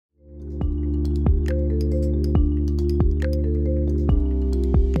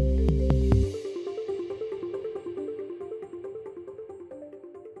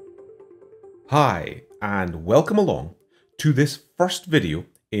Hi, and welcome along to this first video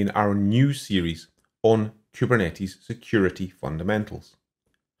in our new series on Kubernetes Security Fundamentals.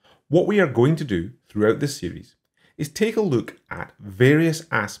 What we are going to do throughout this series is take a look at various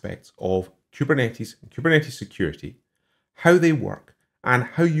aspects of Kubernetes and Kubernetes security, how they work, and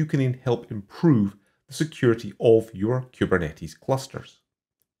how you can help improve the security of your Kubernetes clusters.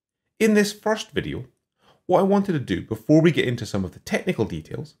 In this first video, what I wanted to do before we get into some of the technical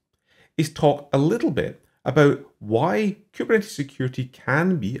details is talk a little bit about why Kubernetes security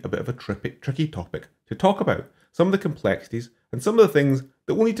can be a bit of a tricky topic to talk about, some of the complexities and some of the things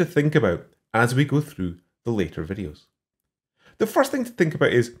that we'll need to think about as we go through the later videos. The first thing to think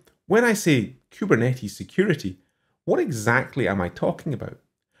about is, when I say Kubernetes security, what exactly am I talking about?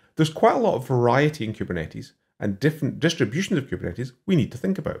 There's quite a lot of variety in Kubernetes and different distributions of Kubernetes we need to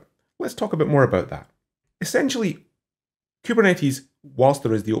think about. Let's talk a bit more about that. Essentially, Kubernetes, whilst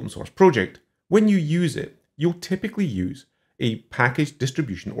there is the open source project, when you use it, you'll typically use a packaged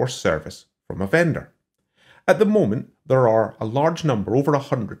distribution or service from a vendor. At the moment, there are a large number, over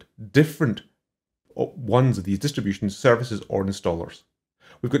 100 different ones of these distributions, services or installers.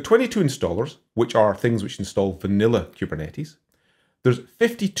 We've got 22 installers, which are things which install vanilla Kubernetes. There's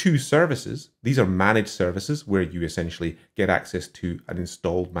 52 services. These are managed services where you essentially get access to an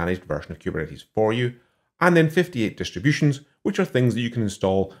installed managed version of Kubernetes for you. And then 58 distributions, which are things that you can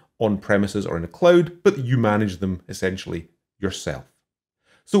install on premises or in the cloud, but you manage them essentially yourself.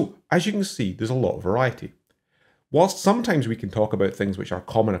 So as you can see, there's a lot of variety. Whilst sometimes we can talk about things which are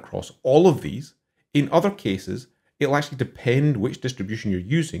common across all of these, in other cases, it'll actually depend which distribution you're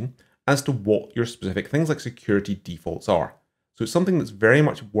using as to what your specific things like security defaults are. So it's something that's very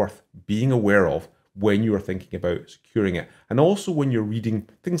much worth being aware of when you are thinking about securing it. And also when you're reading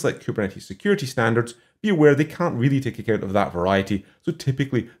things like Kubernetes security standards, be aware they can't really take account of that variety. So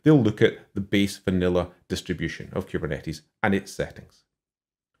typically they'll look at the base vanilla distribution of Kubernetes and its settings.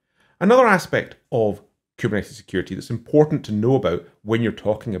 Another aspect of Kubernetes security that's important to know about when you're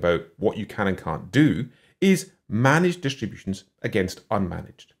talking about what you can and can't do is managed distributions against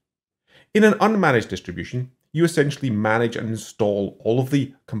unmanaged. In an unmanaged distribution, you essentially manage and install all of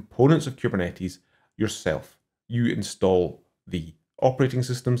the components of Kubernetes yourself. You install the operating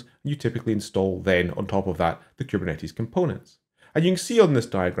systems, and you typically install then on top of that the Kubernetes components. And you can see on this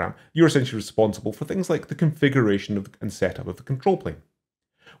diagram, you're essentially responsible for things like the configuration and setup of the control plane.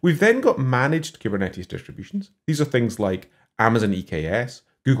 We've then got managed Kubernetes distributions. These are things like Amazon EKS,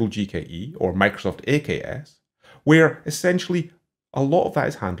 Google GKE, or Microsoft AKS, where essentially a lot of that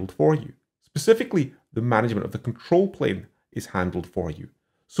is handled for you. Specifically, the management of the control plane is handled for you.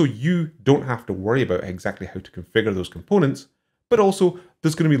 So you don't have to worry about exactly how to configure those components, but also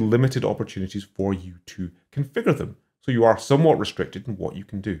there's going to be limited opportunities for you to configure them. So you are somewhat restricted in what you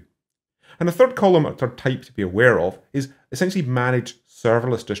can do. And the third column, or third type to be aware of, is essentially managed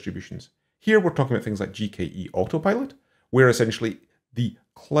serverless distributions. Here we're talking about things like GKE Autopilot, where essentially the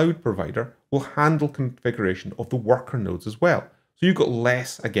cloud provider will handle configuration of the worker nodes as well. So you've got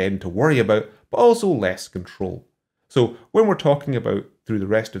less, again, to worry about, but also less control. So when we're talking about through the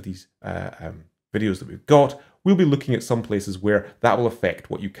rest of these videos that we've got, we'll be looking at some places where that will affect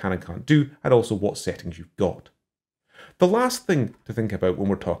what you can and can't do, and also what settings you've got. The last thing to think about when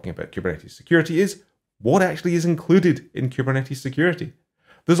we're talking about Kubernetes security is what actually is included in Kubernetes security.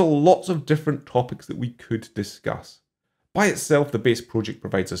 There's lots of different topics that we could discuss. By itself, the base project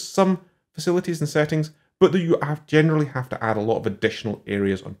provides us some facilities and settings, but you generally have to add a lot of additional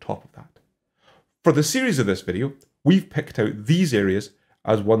areas on top of that. For the series of this video, we've picked out these areas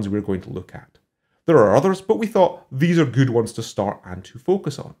as ones we're going to look at. There are others, but we thought these are good ones to start and to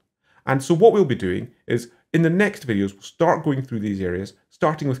focus on. And so what we'll be doing is, in the next videos, we'll start going through these areas,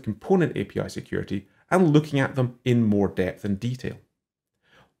 starting with component API security and looking at them in more depth and detail.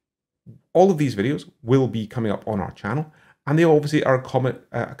 All of these videos will be coming up on our channel, and they obviously are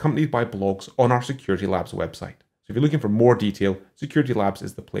accompanied by blogs on our Security Labs website. So if you're looking for more detail, Security Labs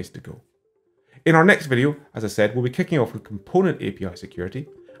is the place to go. In our next video, as I said, we'll be kicking off with component API security,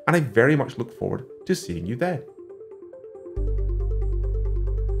 and I very much look forward to seeing you then.